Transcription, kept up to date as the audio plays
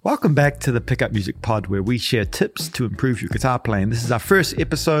Welcome back to the Pickup Music Pod, where we share tips to improve your guitar playing. This is our first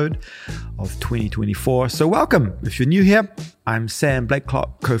episode of 2024, so welcome. If you're new here, I'm Sam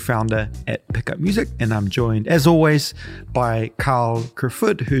Blakeclough, co-founder at Pickup Music, and I'm joined, as always, by Carl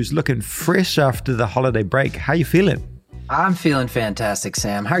Kerfoot, who's looking fresh after the holiday break. How you feeling? I'm feeling fantastic,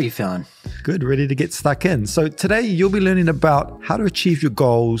 Sam. How are you feeling? Good, ready to get stuck in. So today you'll be learning about how to achieve your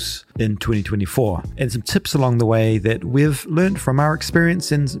goals in 2024 and some tips along the way that we've learned from our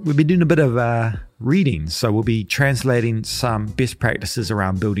experience, and we'll be doing a bit of reading. So we'll be translating some best practices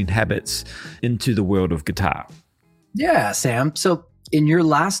around building habits into the world of guitar. Yeah, Sam. So in your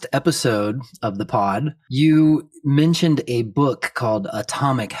last episode of the pod, you mentioned a book called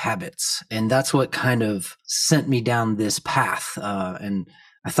Atomic Habits, and that's what kind of sent me down this path. And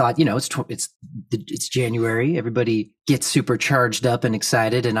I thought, it's January. Everybody gets super charged up and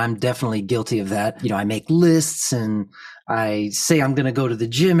excited, and I'm definitely guilty of that. I make lists and I say I'm going to go to the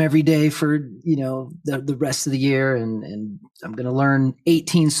gym every day for, the rest of the year, and I'm going to learn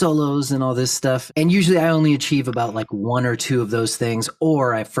 18 solos and all this stuff. And usually I only achieve about like one or two of those things,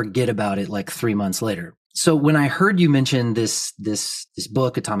 or I forget about it like 3 months later. So when I heard you mention this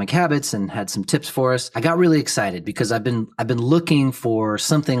book, Atomic Habits, and had some tips for us, I got really excited because I've been looking for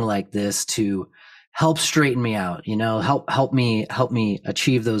something like this to help straighten me out, help me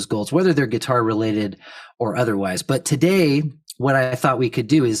achieve those goals, whether they're guitar related or otherwise. But today, what I thought we could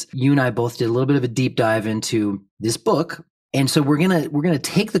do is you and I both did a little bit of a deep dive into this book. And so we're going to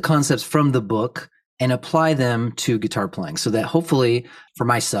take the concepts from the book and apply them to guitar playing, so that hopefully for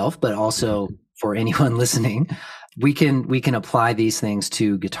myself, but also for anyone listening, we can apply these things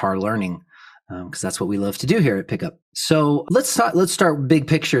to guitar learning, because that's what we love to do here at Pickup. So let's start big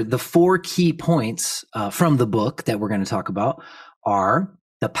picture. The 4 key points from the book that we're going to talk about are: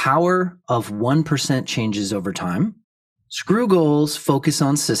 the power of 1% changes over time, screw goals, focus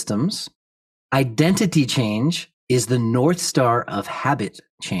on systems, identity change is the North Star of habit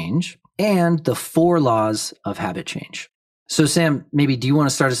change, and the 4 laws of habit change. So Sam, maybe do you want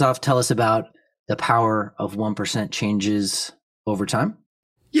to start us off? Tell us about the power of 1% changes over time.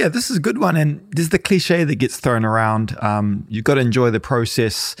 Yeah, this is a good one. And there's the cliche that gets thrown around. You've got to enjoy the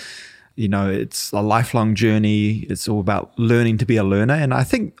process. It's a lifelong journey. It's all about learning to be a learner. And I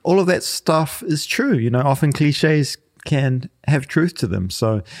think all of that stuff is true. Often cliches can have truth to them.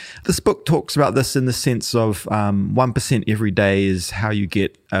 So this book talks about this in the sense of 1% every day is how you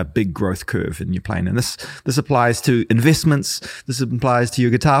get a big growth curve in your playing. And this applies to investments. This applies to your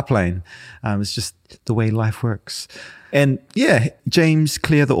guitar playing. It's just the way life works. And yeah, James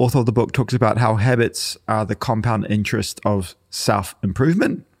Clear, the author of the book, talks about how habits are the compound interest of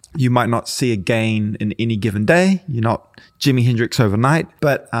self-improvement. You might not see a gain in any given day. You're not Jimi Hendrix overnight.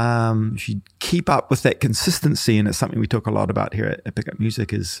 But if you keep up with that consistency, and it's something we talk a lot about here at Pickup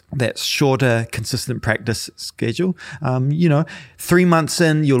Music, is that shorter, consistent practice schedule. 3 months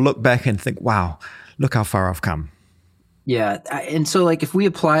in, you'll look back and think, wow, look how far I've come. Yeah. And so if we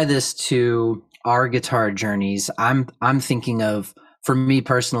apply this to our guitar journeys, I'm thinking of, for me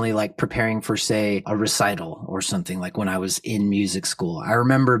personally, like preparing for, say, a recital or something, like when I was in music school. I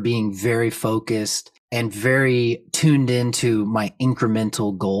remember being very focused and very tuned into my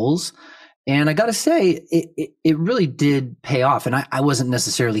incremental goals. And I got to say, it really did pay off. And I wasn't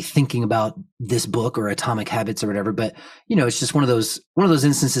necessarily thinking about this book or Atomic Habits or whatever, but it's just one of those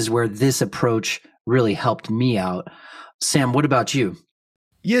instances where this approach really helped me out. Sam, what about you?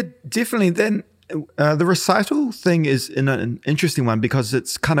 Yeah, definitely. Then the recital thing is an interesting one because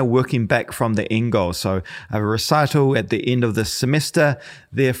it's kind of working back from the end goal. So I have a recital at the end of the semester.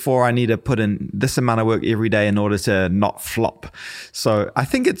 Therefore, I need to put in this amount of work every day in order to not flop. So I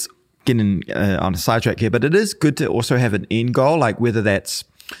think it's getting on a sidetrack here, but it is good to also have an end goal, like whether that's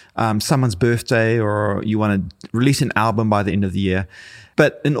someone's birthday or you want to release an album by the end of the year.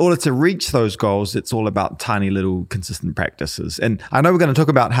 But in order to reach those goals, it's all about tiny little consistent practices. And I know we're going to talk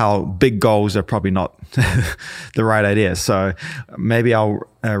about how big goals are probably not the right idea. So maybe I'll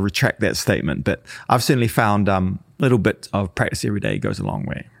retract that statement. But I've certainly found a little bit of practice every day goes a long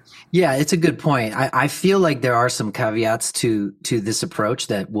way. Yeah, it's a good point. I feel like there are some caveats to this approach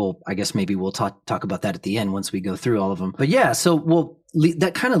that maybe we'll talk about that at the end once we go through all of them. But yeah, so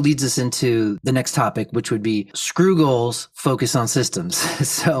that kind of leads us into the next topic, which would be screw goals, focus on systems.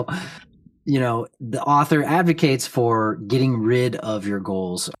 So, the author advocates for getting rid of your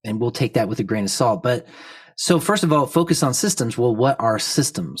goals, and we'll take that with a grain of salt. But so first of all, focus on systems. Well, what are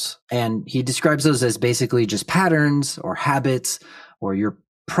systems? And he describes those as basically just patterns or habits or your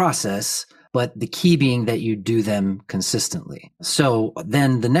process, but the key being that you do them consistently. So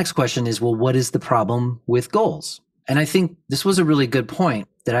then the next question is, well, what is the problem with goals? And I think this was a really good point.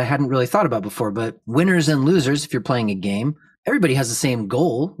 that I hadn't really thought about before, but winners and losers, if you're playing a game, everybody has the same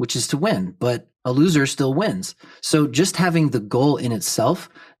goal, which is to win, but a loser still wins. So just having the goal in itself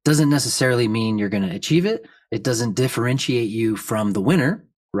doesn't necessarily mean you're going to achieve it. It doesn't differentiate you from the winner,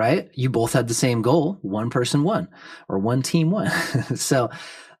 right? You both had the same goal. One person won or one team won. So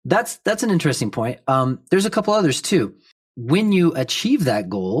that's an interesting point. There's a couple others too. When you achieve that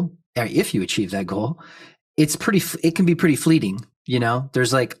goal, or if you achieve that goal, it can be pretty fleeting. You know,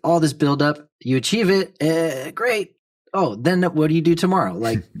 there's like all this buildup, you achieve it. Great. Oh, then what do you do tomorrow?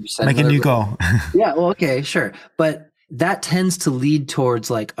 Like you said, make a new goal. Yeah. Well, okay, sure. But that tends to lead towards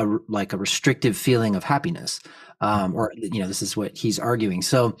like a restrictive feeling of happiness. Or, this is what he's arguing.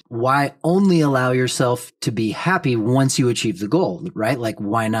 So why only allow yourself to be happy once you achieve the goal, right? Like,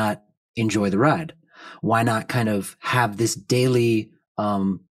 why not enjoy the ride? Why not kind of have this daily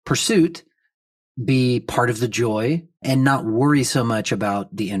pursuit be part of the joy and not worry so much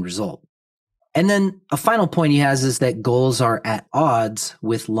about the end result? And then a final point he has is that goals are at odds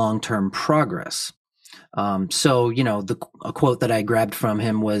with long-term progress. So, a quote that I grabbed from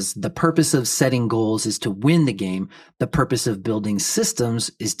him was, the purpose of setting goals is to win the game. The purpose of building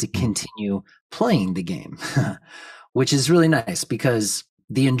systems is to continue playing the game, which is really nice because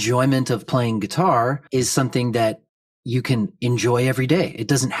the enjoyment of playing guitar is something that you can enjoy every day. It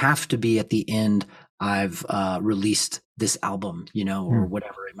doesn't have to be at the end, I've released this album, or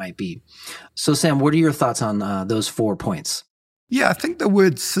whatever it might be. So Sam, what are your thoughts on those 4 points? Yeah, I think the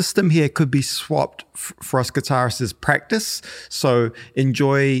word system here could be swapped for us guitarists as practice. So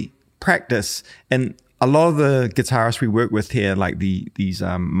enjoy practice. And a lot of the guitarists we work with here, like these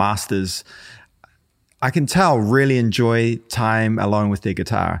masters, I can tell really enjoy time alone with their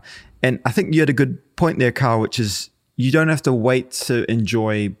guitar. And I think you had a good point there, Carl, which is you don't have to wait to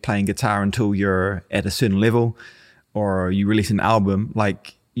enjoy playing guitar until you're at a certain level or you release an album.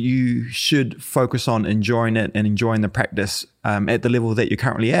 Like, you should focus on enjoying it and enjoying the practice at the level that you're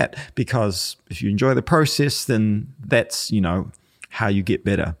currently at, because if you enjoy the process, then that's, how you get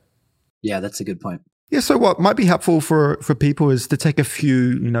better. Yeah, that's a good point. Yeah, so what might be helpful for people is to take a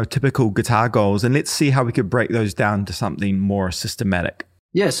few, typical guitar goals, and let's see how we could break those down to something more systematic.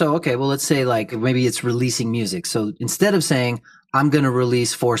 Yeah, so, okay, well, let's say like maybe it's releasing music. So instead of saying, I'm going to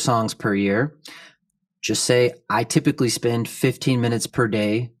release 4 songs per year, just say, I typically spend 15 minutes per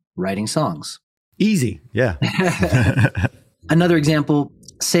day writing songs. Easy, yeah. Another example,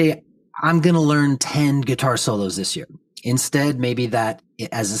 say, I'm going to learn 10 guitar solos this year. Instead, maybe that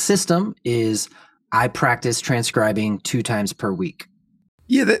as a system is I practice transcribing 2 times per week.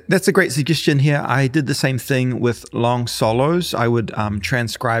 Yeah, that's a great suggestion here. I did the same thing with long solos. I would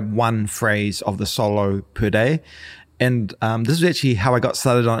transcribe 1 phrase of the solo per day. And this is actually how I got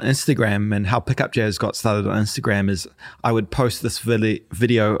started on Instagram, and how Pickup Jazz got started on Instagram is I would post this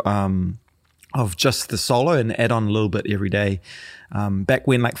video of just the solo and add on a little bit every day. Back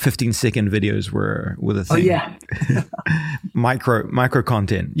when like 15-second videos were the thing. Oh, yeah. micro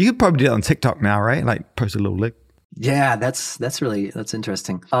content. You could probably do it on TikTok now, right? Like post a little lick. Yeah, that's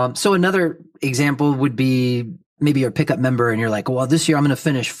interesting. So another example would be, maybe you're a Pickup member and you're like, well, this year I'm going to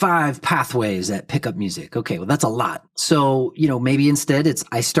finish 5 pathways at Pickup Music. Okay, well, that's a lot. So, maybe instead it's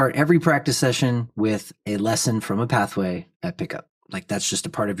I start every practice session with a lesson from a pathway at Pickup. Like, that's just a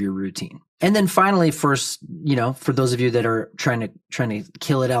part of your routine. And then finally, for those of you that are trying to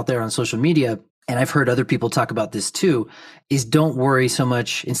kill it out there on social media, and I've heard other people talk about this too, is don't worry so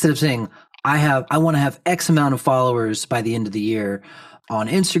much. Instead of saying, I want to have X amount of followers by the end of the year on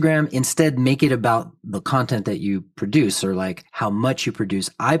Instagram, instead make it about the content that you produce, or like how much you produce.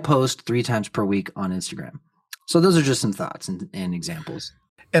 I post 3 times per week on Instagram. So those are just some thoughts and examples.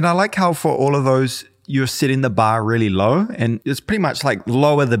 And I like how for all of those, you're setting the bar really low, and it's pretty much like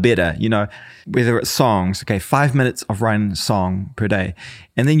lower the better, whether it's songs, okay, 5 minutes of writing a song per day.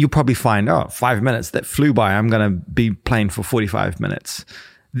 And then you'll probably find, 5 minutes, that flew by. I'm going to be playing for 45 minutes.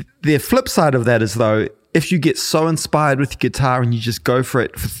 The flip side of that is, though, if you get so inspired with your guitar and you just go for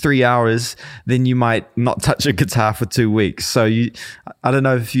it for 3 hours, then you might not touch a guitar for 2 weeks. So I don't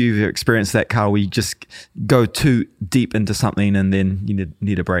know if you've experienced that, Carl, where you just go too deep into something and then you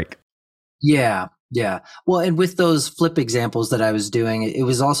need a break. Yeah. Well, and with those flip examples that I was doing, it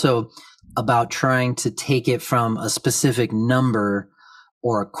was also about trying to take it from a specific number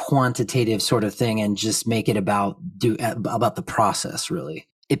or a quantitative sort of thing and just make it about the process, really.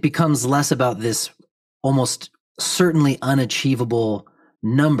 It becomes less about this almost certainly unachievable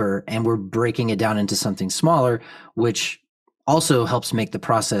number, and we're breaking it down into something smaller, which also helps make the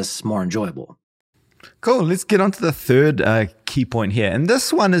process more enjoyable. Cool. Let's get on to the third key point here. And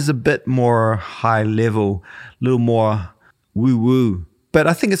this one is a bit more high level, a little more woo-woo. but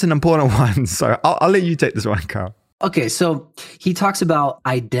I think it's an important one. So I'll let you take this one, Carl. Okay, so he talks about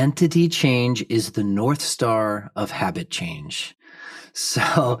identity change is the North Star of habit change.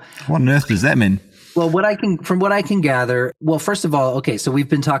 So what on earth does that mean? Well, from what I can gather, well, first of all, okay, so we've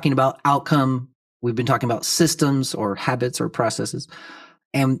been talking about outcome, we've been talking about systems or habits or processes.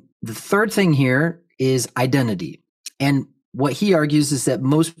 And the third thing here is identity. And what he argues is that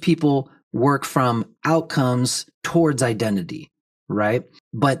most people work from outcomes towards identity, right?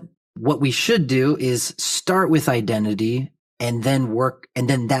 But what we should do is start with identity and then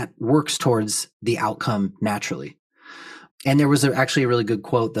that works towards the outcome naturally. And there was actually a really good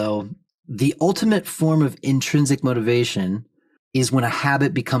quote though. The ultimate form of intrinsic motivation is when a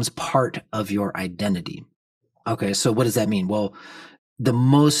habit becomes part of your identity. Okay, so what does that mean? Well, the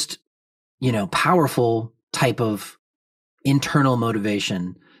most, powerful type of internal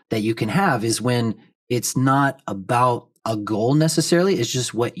motivation that you can have is when it's not about a goal necessarily, it's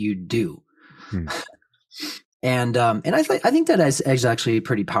just what you do. And I think that is actually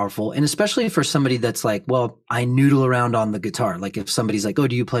pretty powerful. And especially for somebody that's like, well, I noodle around on the guitar. Like if somebody's like, oh,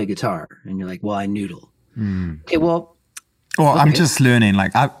 do you play guitar? And you're like, well, I noodle. Okay, well. Or I'm just learning.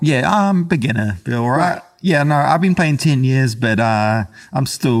 Like, I'm beginner. All right. Yeah, no, I've been playing 10 years, but I'm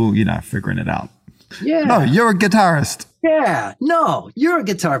still, figuring it out. Yeah. No, you're a guitarist. Yeah. No, you're a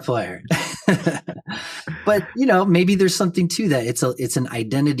guitar player. But, maybe there's something to that. It's an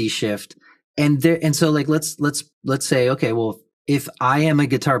identity shift. And so like, let's say, okay, well, if I am a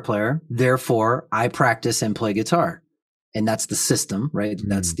guitar player, therefore I practice and play guitar, and that's the system, right?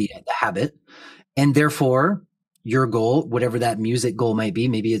 That's the habit. And therefore your goal, whatever that music goal might be,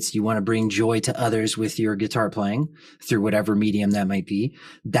 maybe it's you want to bring joy to others with your guitar playing through whatever medium that might be.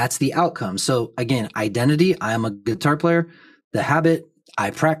 That's the outcome. So again, identity, I am a guitar player. The habit, I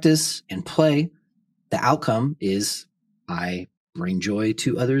practice and play. The outcome is I bring joy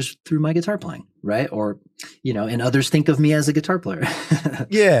to others through my guitar playing, right? Or, and others think of me as a guitar player.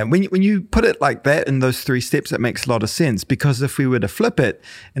 Yeah, when you put it like that in those 3 steps, it makes a lot of sense. Because if we were to flip it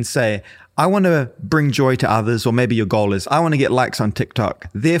and say, I want to bring joy to others, or maybe your goal is, I want to get likes on TikTok,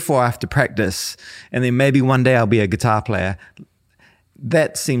 therefore I have to practice, and then maybe one day I'll be a guitar player.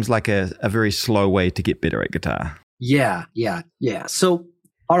 That seems like a very slow way to get better at guitar. Yeah. So,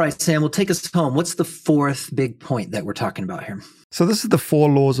 all right, Sam, well, take us home. What's the 4th big point that we're talking about here? So this is the 4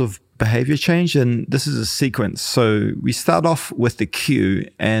 laws of behavior change, and this is a sequence. So we start off with the cue,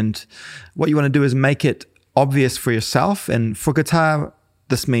 and what you want to do is make it obvious for yourself. And for guitar,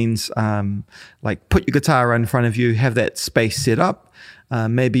 this means like put your guitar in front of you, have that space set up.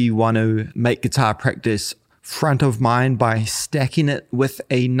 Maybe you want to make guitar practice front of mind by stacking it with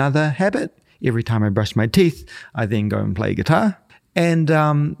another habit. Every time I brush my teeth, I then go and play guitar. And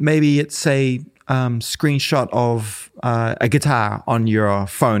maybe it's a screenshot of a guitar on your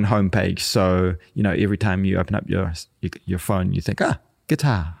phone homepage. So, every time you open up your phone, you think,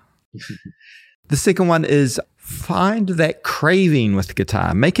 guitar. The second one is find that craving with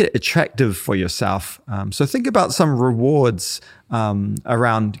guitar. Make it attractive for yourself. So think about some rewards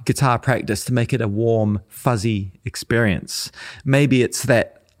around guitar practice to make it a warm, fuzzy experience. Maybe it's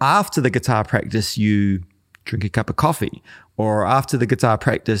that after the guitar practice, you drink a cup of coffee, or after the guitar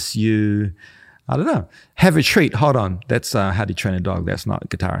practice, you, I don't know, have a treat. Hold on. That's How to Train a Dog. That's not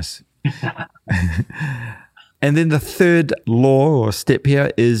guitarist. And then the third law or step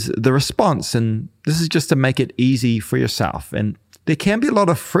here is the response. And this is just to make it easy for yourself. And there can be a lot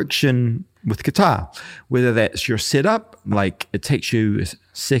of friction with guitar, whether that's your setup, like it takes you a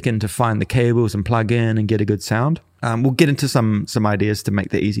second to find the cables and plug in and get a good sound. We'll get into some ideas to make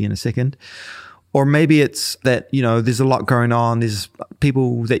that easy in a second. Or maybe it's that, there's a lot going on. There's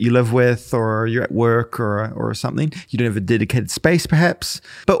people that you live with, or you're at work or something. You don't have a dedicated space perhaps.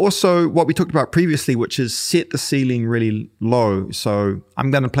 But also what we talked about previously, which is set the ceiling really low. So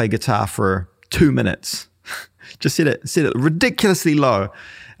I'm going to play guitar for 2 minutes. Just set it ridiculously low,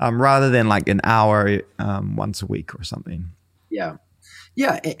 rather than like an hour once a week or something. Yeah.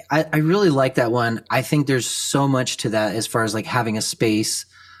 Yeah, I really like that one. I think there's so much to that as far as like having a space,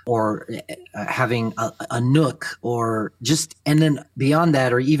 or having a nook, or just, and then beyond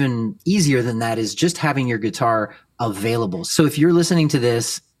that, or even easier than that, is just having your guitar available. So if you're listening to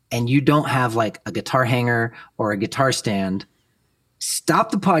this and you don't have like a guitar hanger or a guitar stand,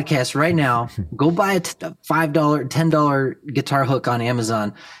 stop the podcast right now, go buy a $5, $10 guitar hook on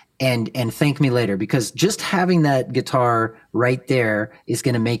Amazon, and thank me later, because just having that guitar right there is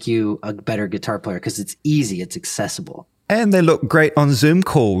going to make you a better guitar player, because it's easy, it's accessible. And they look great on Zoom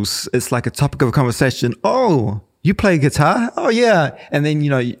calls. It's like a topic of conversation. Oh, you play guitar? Oh yeah. And then,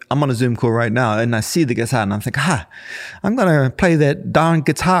 I'm on a Zoom call right now and I see the guitar and I'm thinking, I'm going to play that darn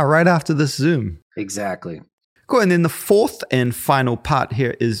guitar right after this Zoom. Exactly. Cool. And then the fourth and final part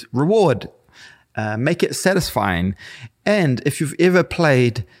here is reward. Make it satisfying. And if you've ever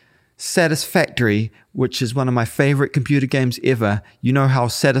played Satisfactory, which is one of my favorite computer games ever, you know how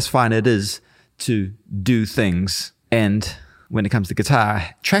satisfying it is to do things. And when it comes to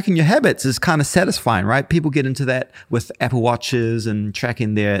guitar, tracking your habits is kind of satisfying, right? People get into that with Apple Watches and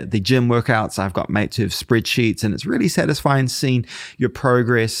tracking the gym workouts. I've got mates who have spreadsheets, and it's really satisfying seeing your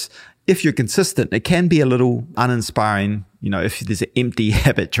progress. If you're consistent, it can be a little uninspiring. If there's an empty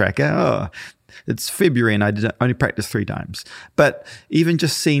habit tracker, it's February and I only practiced 3 times. But even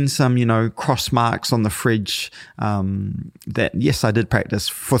just seeing some, cross marks on the fridge that, yes, I did practice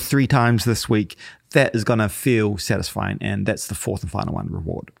for 3 times this week, that is going to feel satisfying. And that's the fourth and final one,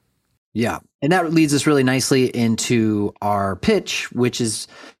 reward. Yeah. And that leads us really nicely into our pitch, which is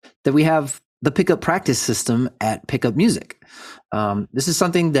that we have the pickup practice system at Pickup Music. This is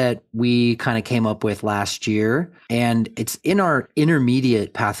something that we kind of came up with last year, and it's in our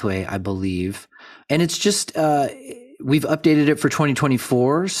intermediate pathway, I believe. And it's just, we've updated it for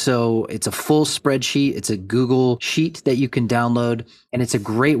 2024. So it's a full spreadsheet. It's a Google sheet that you can download, and it's a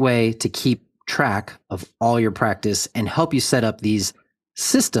great way to keep track of all your practice and help you set up these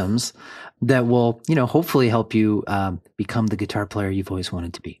systems that will, hopefully help you become the guitar player you've always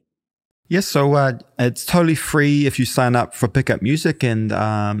wanted to be. Yes, so it's totally free if you sign up for Pickup Music, and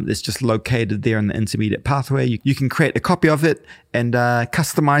it's just located there in the intermediate pathway. You can create a copy of it and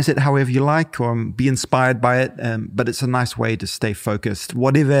customize it however you like, or be inspired by it. But it's a nice way to stay focused.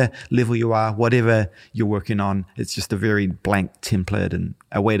 Whatever level you are, whatever you're working on, it's just a very blank template and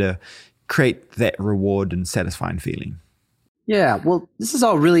a way to create that reward and satisfying feeling. Yeah, well, this is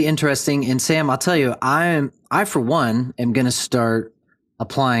all really interesting. And Sam, I'll tell you, I for one am going to start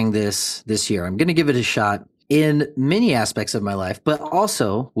applying this year. I'm going to give it a shot in many aspects of my life, but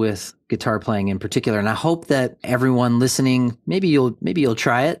also with guitar playing in particular. And I hope that everyone listening, maybe you'll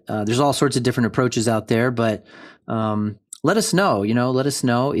try it. There's all sorts of different approaches out there, but let us know. Let us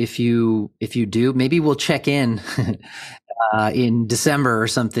know if you do. Maybe we'll check in December or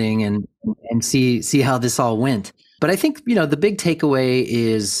something and see how this all went. But I think the big takeaway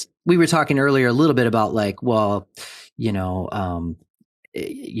is, we were talking earlier a little bit about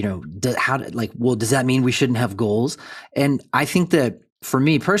does that mean we shouldn't have goals? And I think that for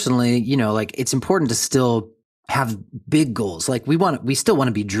me personally, it's important to still have big goals. Like we still want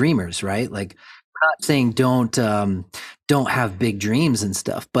to be dreamers, right? Like, we're not saying don't have big dreams and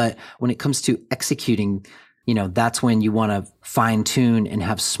stuff, but when it comes to executing, that's when you want to fine tune and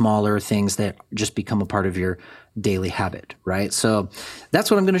have smaller things that just become a part of your daily habit, right? So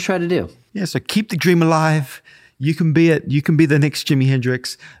that's what I'm going to try to do. Yeah. So keep the dream alive. You can be it. You can be the next Jimi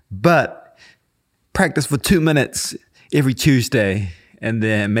Hendrix, but practice for 2 minutes every Tuesday, and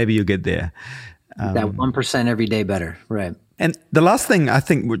then maybe you'll get there. That 1% every day better, right? And the last thing I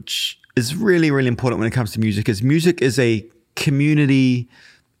think, which is really, really important when it comes to music is a community,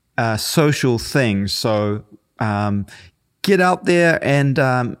 social thing. So get out there and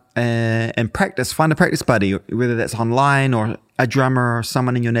practice. Find a practice buddy, whether that's online or a drummer or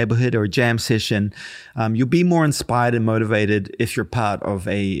someone in your neighborhood or a jam session. You'll be more inspired and motivated if you're part of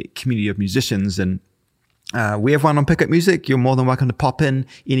a community of musicians. And we have one on Pickup Music. You're more than welcome to pop in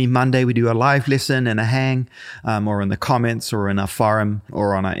any Monday. We do a live lesson and a hang, or in the comments or in our forum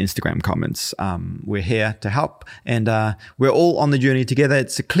or on our Instagram comments. We're here to help, and we're all on the journey together.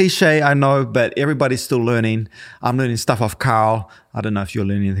 It's a cliche, I know, but everybody's still learning. I'm learning stuff off Carl. I don't know if you're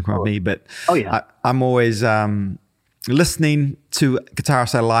learning anything from me, but I'm always listening to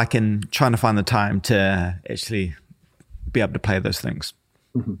guitarists I like and trying to find the time to actually be able to play those things.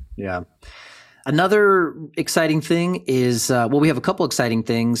 Yeah. Another exciting thing is, we have a couple exciting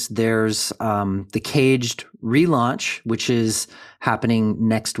things. There's the Caged relaunch, which is happening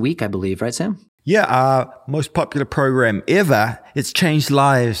next week, I believe. Right, Sam? Yeah, our most popular program ever. It's changed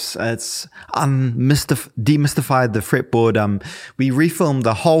lives. It's demystified the fretboard. We refilmed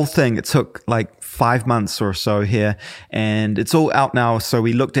the whole thing. It took like 5 months or so here, and it's all out now. So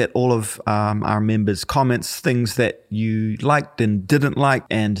we looked at all of our members' comments, things that you liked and didn't like.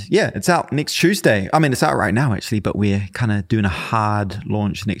 And yeah, it's out next Tuesday. I mean, it's out right now actually, but we're kind of doing a hard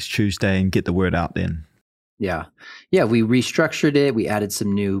launch next Tuesday and get the word out then. Yeah. We restructured it. We added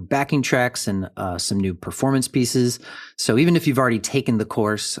some new backing tracks and some new performance pieces. So even if you've already taken the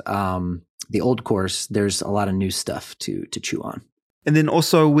course, the old course, there's a lot of new stuff to chew on. And then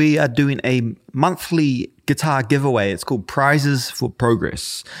also we are doing a monthly guitar giveaway. It's called Prizes for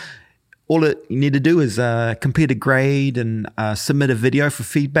Progress. all you need to do is complete a grade and submit a video for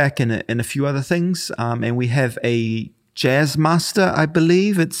feedback and a few other things. And we have a Jazzmaster, I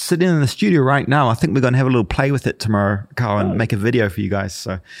believe. It's sitting in the studio right now. I think we're going to have a little play with it tomorrow, Carl, and make a video for you guys.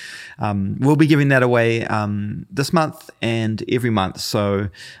 So we'll be giving that away this month and every month. So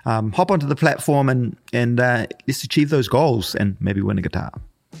hop onto the platform and let's achieve those goals and maybe win a guitar.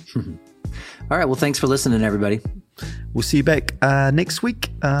 All right. Well, thanks for listening, everybody. We'll see you back next week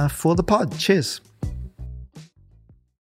for the pod. Cheers.